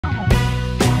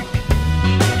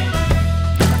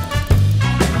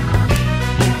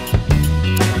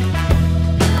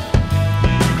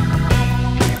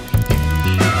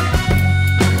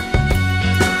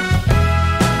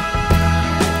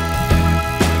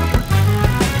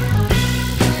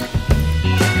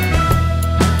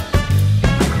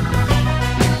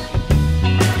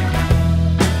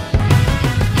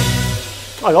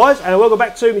Hi guys, and welcome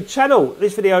back to my channel.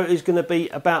 This video is going to be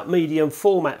about medium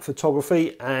format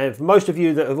photography, and for most of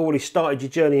you that have already started your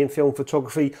journey in film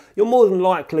photography, you're more than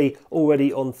likely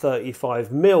already on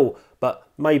 35mm, but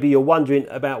maybe you're wondering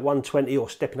about 120 or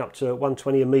stepping up to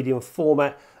 120 in medium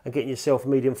format and getting yourself a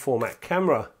medium format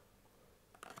camera.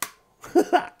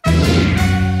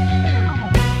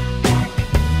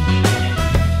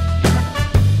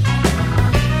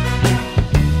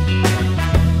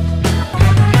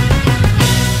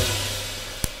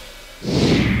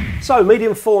 So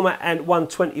medium format and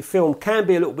 120 film can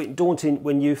be a little bit daunting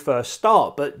when you first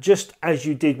start, but just as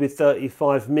you did with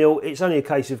 35mm, it's only a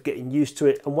case of getting used to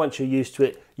it, and once you're used to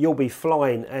it, you'll be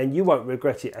flying and you won't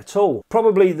regret it at all.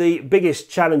 Probably the biggest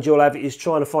challenge you'll have is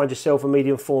trying to find yourself a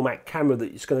medium format camera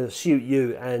that's going to suit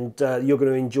you and you're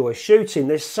going to enjoy shooting.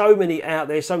 There's so many out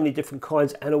there, so many different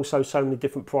kinds, and also so many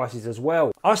different prices as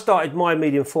well. I started my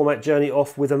medium format journey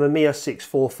off with a Mamiya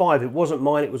 645. It wasn't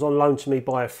mine, it was on loan to me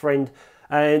by a friend.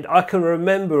 And I can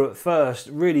remember at first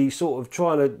really sort of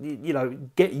trying to,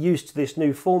 get used to this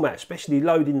new format, especially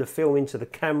loading the film into the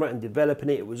camera and developing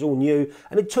it. It was all new,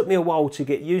 and it took me a while to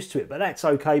get used to it, but that's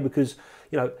okay because,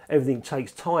 everything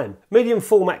takes time. Medium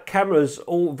format cameras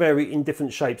all vary in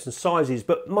different shapes and sizes,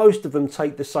 but most of them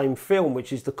take the same film,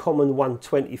 which is the common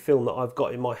 120 film that I've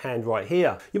got in my hand right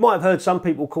here. You might have heard some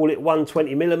people call it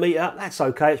 120mm. That's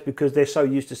okay, it's because they're so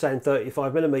used to saying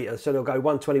 35mm, so they'll go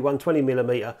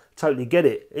 120mm. Totally get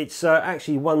it. It's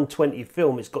actually 120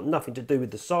 film. It's got nothing to do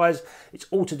with the size. It's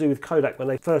all to do with Kodak when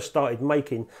they first started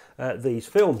making these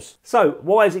films. So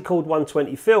why is it called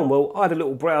 120 film? Well, I had a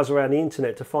little browse around the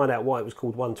internet to find out why it was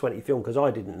called 120 film, because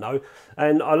I didn't know,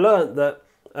 and I learnt that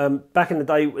back in the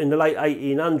day, in the late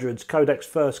 1800s, Kodak's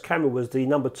first camera was the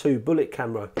 #2 bullet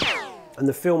camera, and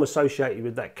the film associated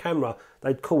with that camera,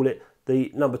 they'd call it the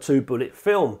 #2 bullet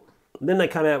film. And then they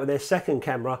came out with their second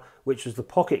camera, which was the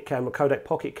pocket camera, Kodak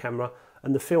pocket camera,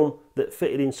 and the film that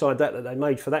fitted inside that they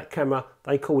made for that camera,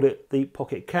 they called it the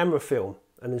pocket camera film.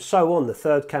 And then so on, the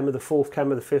third camera, the fourth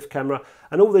camera, the fifth camera,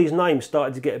 and all these names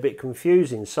started to get a bit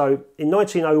confusing. So in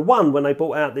 1901, when they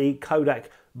brought out the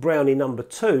Kodak Brownie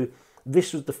 #2,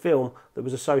 this was the film that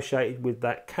was associated with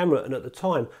that camera, and at the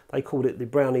time they called it the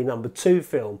Brownie #2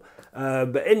 film.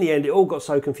 But in the end, it all got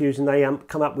so confusing, they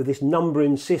come up with this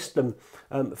numbering system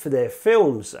for their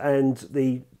films, and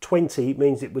the 20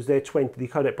 means it was their 20. The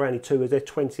Kodak Brownie 2 was their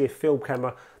 20th film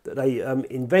camera that they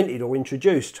invented or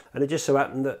introduced, and it just so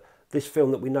happened that this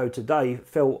film that we know today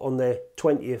fell on their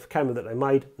 20th camera that they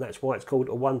made, and that's why it's called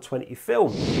a 120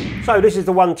 film. So this is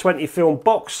the 120 film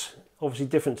box, obviously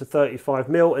different to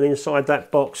 35mm, and inside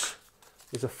that box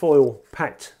is a foil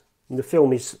packed, and the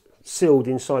film is sealed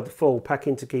inside the foil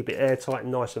packing to keep it airtight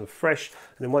and nice and fresh.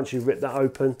 And then once you rip that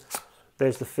open,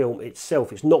 there's the film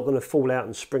itself. It's not going to fall out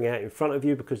and spring out in front of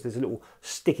you because there's a little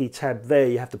sticky tab there.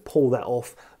 You have to pull that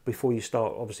off before you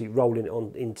start obviously rolling it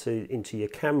on into your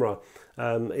camera.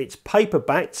 It's paper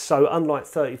backed, so unlike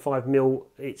 35mm,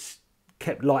 it's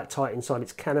kept light tight inside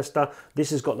its canister. This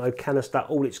has got no canister,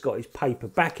 all it's got is paper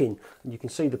backing, and you can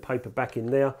see the paper backing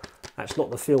there. That's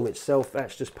not the film itself,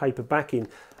 that's just paper backing.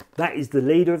 That is the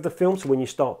leader of the film, so when you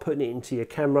start putting it into your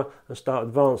camera and start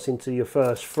advancing to your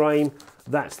first frame,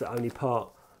 that's the only part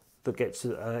that gets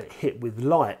hit with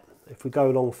light. If we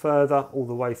go along further, all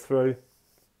the way through,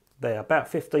 there, about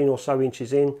 15 or so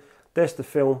inches in, there's the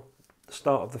film, the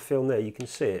start of the film there, you can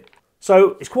see it.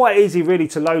 So it's quite easy really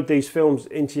to load these films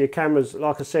into your cameras.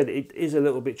 Like I said, it is a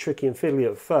little bit tricky and fiddly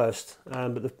at first,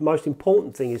 but the most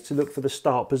important thing is to look for the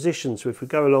start position. So if we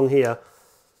go along here,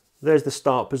 there's the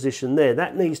start position there.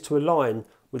 That needs to align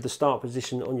with the start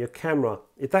position on your camera.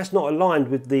 If that's not aligned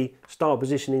with the start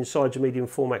position inside your medium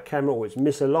format camera, or it's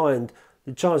misaligned,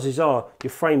 the chances are your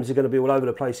frames are going to be all over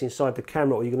the place inside the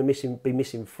camera, or you're going to be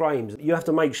missing frames. You have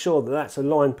to make sure that that's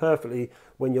aligned perfectly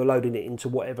when you're loading it into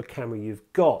whatever camera you've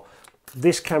got.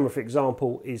 This camera, for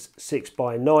example, is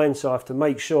 6:9, so I have to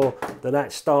make sure that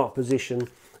that start position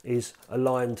is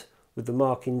aligned with the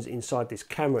markings inside this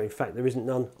camera. In fact, there isn't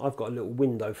none. I've got a little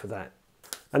window for that.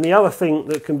 And the other thing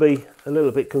that can be a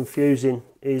little bit confusing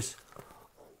is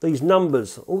these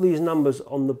numbers, all these numbers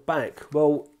on the back.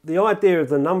 Well, the idea of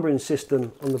the numbering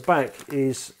system on the back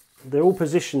is they're all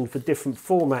positioned for different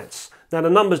formats. Now the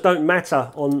numbers don't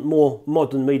matter on more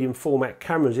modern medium format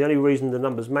cameras. The only reason the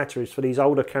numbers matter is for these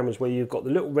older cameras where you've got the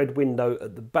little red window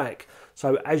at the back.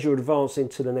 So as you're advancing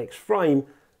to the next frame,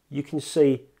 you can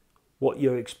see what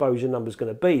your exposure number is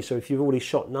going to be. So if you've already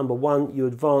shot #1, you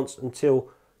advance until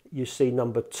you see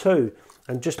 #2.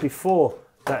 And just before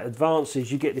that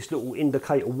advances, you get this little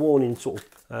indicator warning sort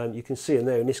of, you can see them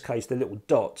there, in this case they're little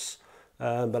dots,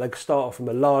 but they start off from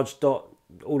a large dot,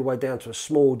 all the way down to a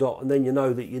small dot, and then you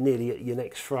know that you're nearly at your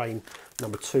next frame,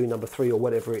 number 2, number 3, or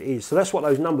whatever it is. So that's what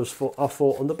those numbers are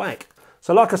for on the back.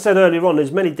 So like I said earlier on,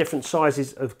 there's many different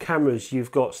sizes of cameras.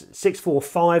 You've got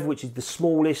 645, which is the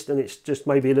smallest, and it's just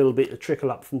maybe a little bit a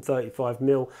trickle up from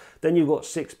 35mm. Then you've got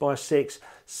 6x6,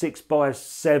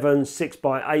 6x7,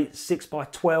 6x8,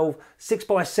 6x12,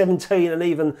 6x17, and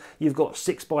even you've got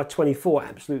 6x24,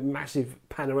 absolute massive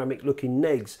panoramic looking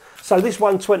negs. So this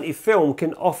 120 film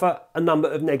can offer a number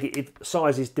of negative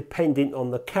sizes depending on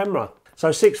the camera.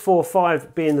 So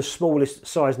 645 being the smallest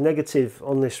size negative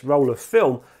on this roll of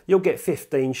film, you'll get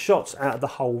 15 shots out of the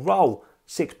whole roll.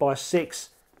 6x6,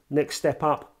 next step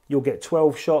up, you'll get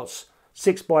 12 shots.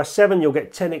 6x7, you'll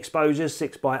get 10 exposures.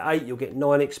 6x8, you'll get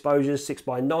 9 exposures.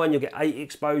 6x9, you'll get 8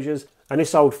 exposures. And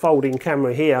this old folding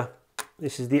camera here,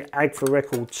 this is the Agfa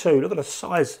Record 2. Look at the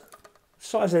size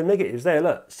of the negatives there.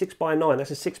 Look, 6x9, that's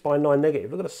a 6x9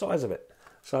 negative. Look at the size of it.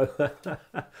 So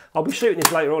I'll be shooting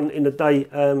this later on in the day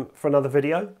for another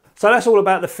video. So that's all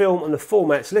about the film and the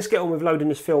format. So let's get on with loading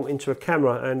this film into a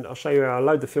camera, and I'll show you how I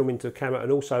load the film into a camera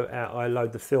and also how I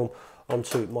load the film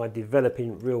onto my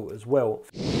developing reel as well.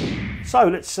 So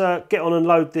let's get on and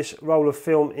load this roll of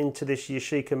film into this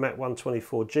Yashica Mat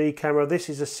 124G camera. This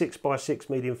is a 6x6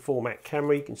 medium format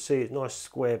camera. You can see it's nice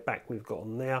square back we've got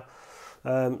on there.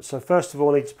 So first of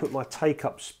all, I need to put my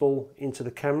take-up spool into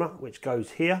the camera, which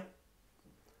goes here.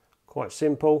 Quite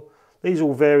simple. These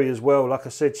all vary as well. Like I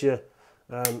said to you,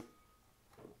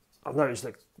 I've noticed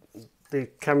that the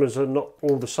cameras are not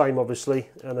all the same, obviously,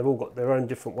 and they've all got their own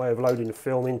different way of loading the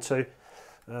film into.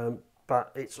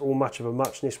 But it's all much of a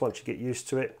muchness once you get used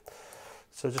to it.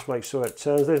 So just make sure it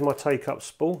turns. There's my take-up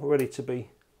spool, ready to be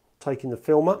taking the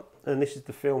film up. And this is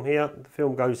the film here. The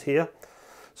film goes here.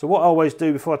 So what I always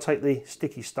do before I take the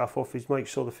sticky stuff off is make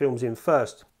sure the film's in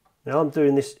first. Now I'm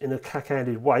doing this in a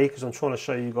cack-handed way because I'm trying to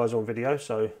show you guys on video,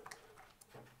 so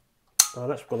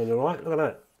that's gone in all right, look at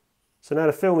that. So now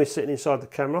the film is sitting inside the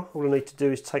camera. All I need to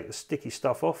do is take the sticky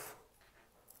stuff off,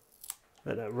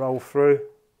 let that roll through,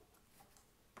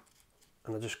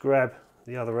 and I just grab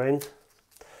the other end,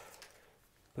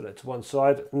 put that to one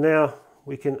side. Now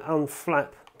we can unflap,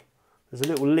 there's a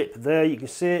little lip there, you can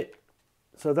see it.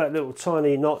 So that little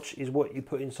tiny notch is what you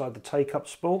put inside the take-up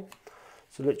spool.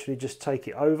 So literally just take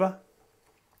it over,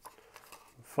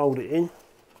 fold it in,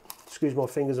 excuse my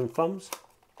fingers and thumbs.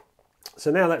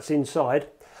 So now that's inside.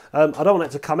 I don't want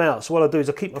that to come out, so what I do is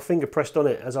I keep my finger pressed on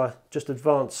it as I just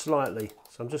advance slightly.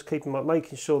 So I'm just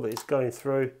making sure that it's going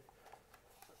through.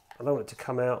 I don't want it to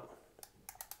come out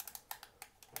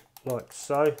like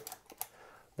so.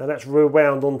 Now that's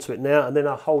rewound onto it now, and then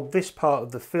I hold this part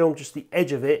of the film, just the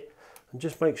edge of it, and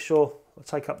just make sure I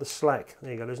take up the slack.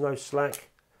 There you go, there's no slack.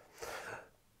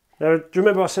 Now, do you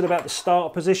remember I said about the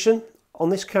start position? On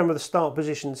this camera, the start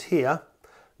position's here.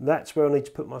 That's where I need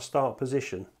to put my start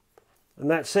position.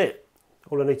 And that's it.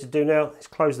 All I need to do now is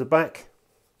close the back.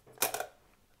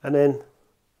 And then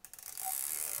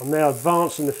I'm now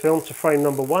advancing the film to frame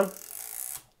number 1.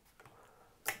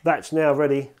 That's now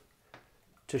ready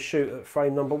to shoot at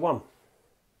frame number 1.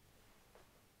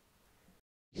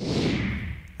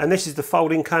 And this is the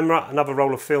folding camera, another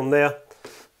roll of film there.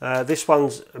 This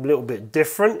one's a little bit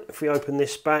different. If we open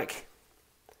this back,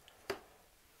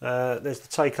 there's the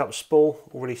take-up spool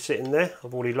already sitting there.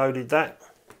 I've already loaded that.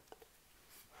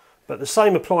 But the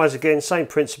same applies again, same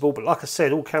principle, but like I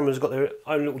said, all cameras have got their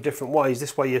own little different ways.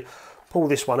 This way you pull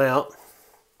this one out,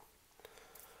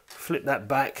 flip that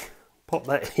back, pop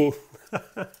that in.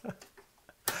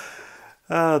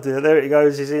 Oh dear, there it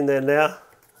goes, it's in there now.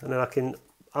 And then I can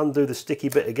undo the sticky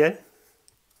bit again.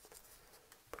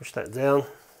 Push that down.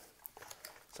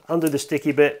 So undo the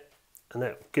sticky bit, and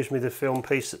that gives me the film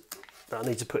piece that I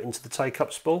need to put into the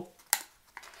take-up spool.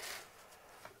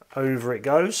 Over it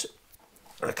goes.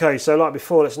 Okay, so like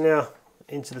before, let's now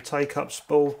into the take-up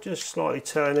spool. Just slightly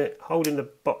turn it, holding the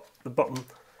bottom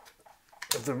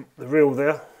of the reel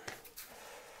there.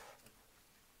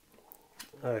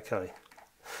 Okay.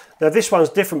 Now this one's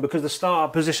different because the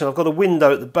start-up position, I've got a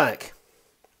window at the back.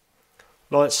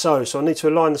 Like so. So I need to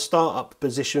align the start-up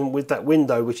position with that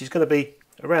window, which is going to be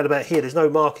around about here. There's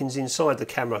no markings inside the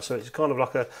camera, so it's kind of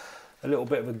like a little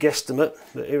bit of a guesstimate.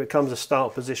 But here it comes, a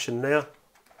start position now.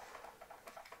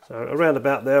 So around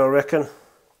about there, I reckon.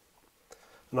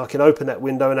 And I can open that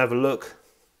window and have a look.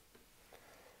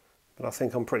 But I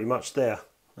think I'm pretty much there.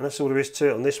 And that's all there is to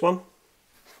it on this one.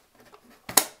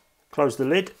 Close the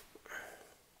lid.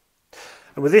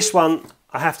 And with this one,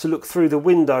 I have to look through the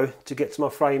window to get to my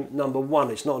frame number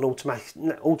 1. It's not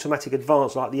an automatic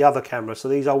advance like the other camera, so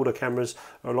these older cameras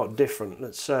are a lot different.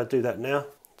 Let's do that now.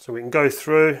 So we can go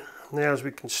through now as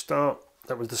we can start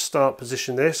That was the start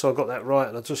position there, so I got that right,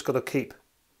 and I've just got to keep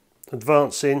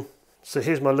advancing. So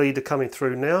here's my leader coming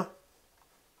through now.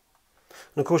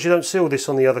 And of course you don't see all this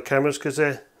on the other cameras because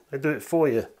they do it for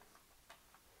you.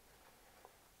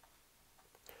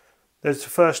 There's the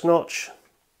first notch,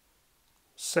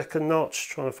 second notch,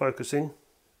 trying to focus in,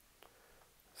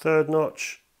 third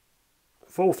notch,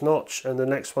 fourth notch, and the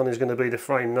next one is going to be the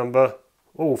frame number,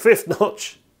 oh, fifth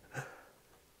notch,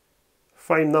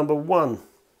 frame number 1.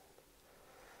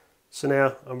 So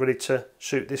now I'm ready to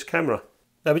shoot this camera.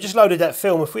 Now we just loaded that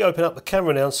film. If we open up the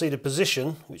camera now and see the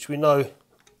position, which we know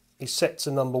is set to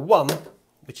number 1,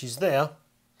 which is there.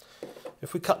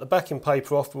 If we cut the backing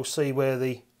paper off, we'll see where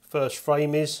the first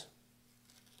frame is,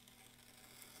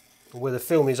 where the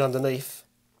film is underneath.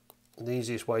 The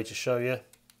easiest way to show you.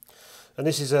 And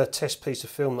this is a test piece of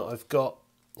film that I've got.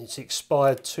 It's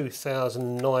expired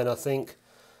 2009, I think.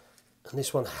 And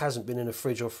this one hasn't been in a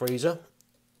fridge or freezer,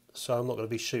 so I'm not going to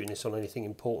be shooting this on anything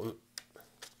important.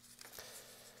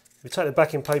 If we take the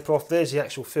backing paper off, there's the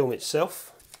actual film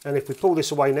itself. And if we pull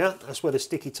this away now, that's where the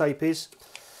sticky tape is.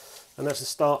 And that's the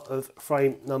start of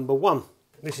frame number 1.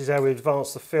 This is how we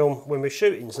advance the film when we're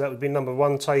shooting. So that would be number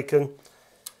 1 taken.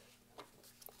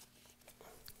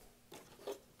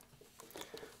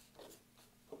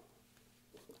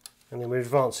 And then we're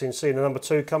advancing, seeing the number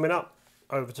 2 coming up,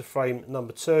 over to frame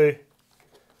number 2,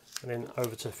 and then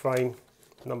over to frame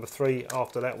number 3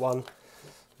 after that one,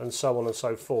 and so on and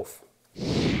so forth.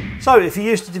 So if you're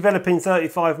used to developing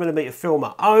 35mm film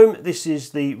at home, this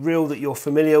is the reel that you're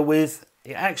familiar with.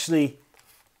 It actually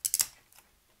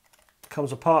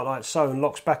comes apart like so and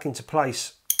locks back into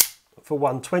place for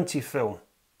 120 film.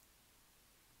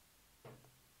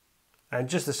 And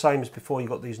just the same as before, you've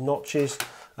got these notches.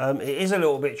 It is a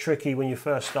little bit tricky when you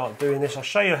first start doing this. I'll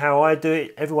show you how I do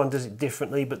it. Everyone does it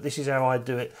differently, but this is how I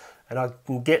do it. And I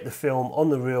can get the film on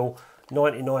the reel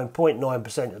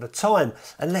 99.9% of the time,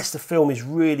 unless the film is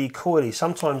really coily.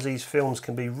 Sometimes these films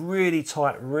can be really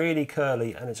tight, really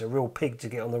curly, and it's a real pig to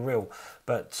get on the reel.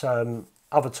 But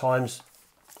other times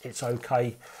it's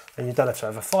okay, and you don't have to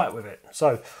have a fight with it.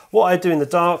 So what I do in the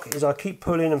dark is I keep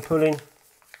pulling and pulling,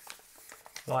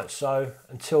 like so,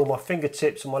 until my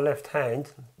fingertips on my left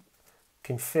hand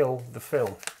can feel the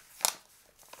film.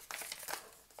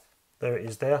 There it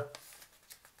is there.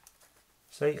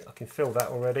 See, I can feel that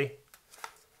already.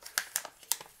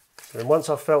 And once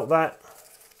I've felt that,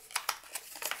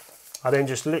 I then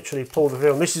just literally pull the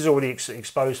film. This is already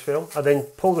exposed film. I then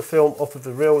pull the film off of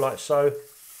the reel like so.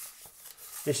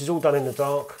 This is all done in the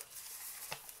dark.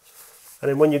 And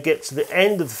then when you get to the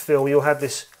end of the film, you'll have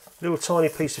this little tiny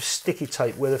piece of sticky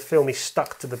tape where the film is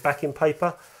stuck to the backing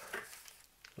paper.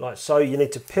 Like so, you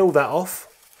need to peel that off,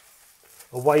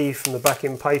 away from the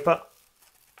backing paper.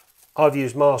 I've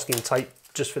used masking tape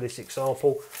just for this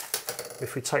example.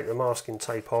 If we take the masking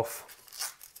tape off,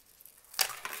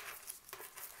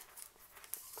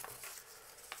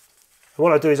 and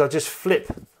what I do is I just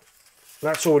flip.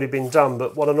 That's already been done,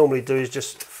 but what I normally do is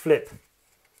just flip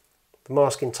the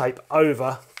masking tape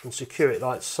over and secure it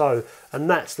like so, and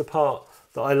that's the part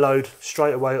that I load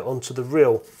straight away onto the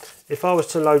reel. If I was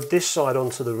to load this side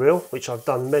onto the reel, which I've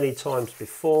done many times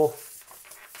before,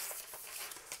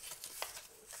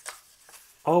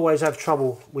 I always have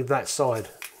trouble with that side.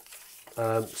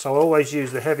 So I always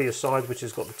use the heavier side, which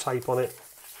has got the tape on it.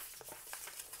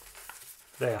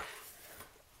 There.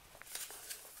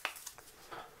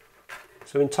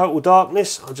 So in total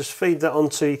darkness, I'll just feed that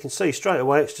onto, you can see straight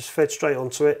away, it's just fed straight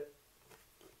onto it.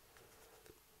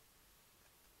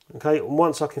 Okay, and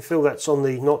once I can feel that's on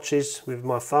the notches with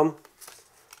my thumb,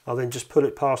 I'll then just pull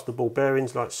it past the ball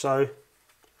bearings like so.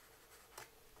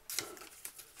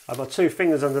 I've got 2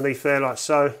 fingers underneath there like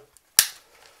so.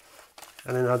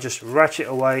 And then I'll just ratchet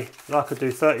away like I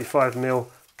do 35mm,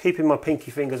 keeping my pinky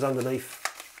fingers underneath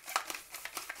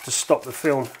to stop the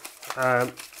film.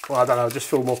 Well, I don't know, I just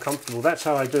feel more comfortable. That's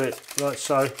how I do it, like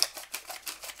so.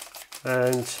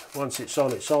 And once it's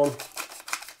on, it's on.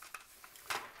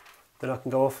 Then I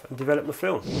can go off and develop the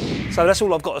film. So that's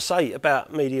all I've got to say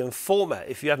about medium format.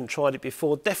 If you haven't tried it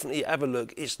before, definitely have a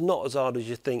look. It's not as hard as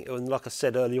you think. And like I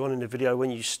said earlier on in the video, when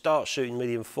you start shooting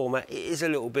medium format, it is a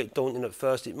little bit daunting at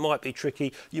first. It might be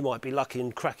tricky. You might be lucky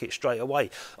and crack it straight away.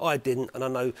 I didn't, and I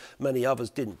know many others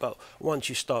didn't. But once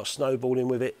you start snowballing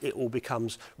with it, it all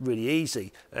becomes really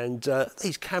easy. And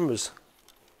these cameras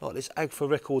like this Agfa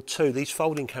Record 2. These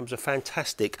folding cams are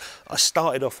fantastic. I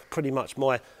started off pretty much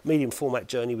my medium format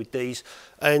journey with these,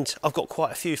 and I've got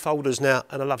quite a few folders now,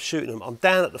 and I love shooting them. I'm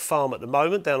down at the farm at the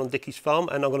moment, down on Dickie's farm,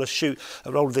 and I'm going to shoot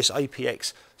a roll of this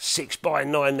APX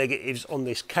 6x9 negatives on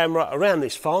this camera around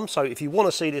this farm. So if you want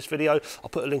to see this video, I'll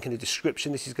put a link in the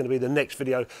description. This is going to be the next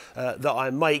video that I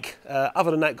make.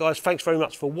 Other than that, guys, thanks very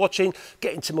much for watching.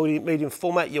 Get into medium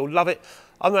format, you'll love it.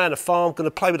 I'm around the farm, going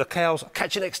to play with the cows. I'll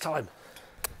catch you next time.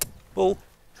 Bull.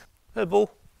 Hey, Bull.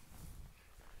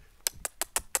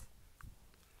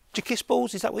 Do you kiss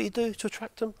bulls? Is that what you do to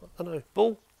attract them? I don't know.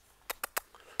 Bull.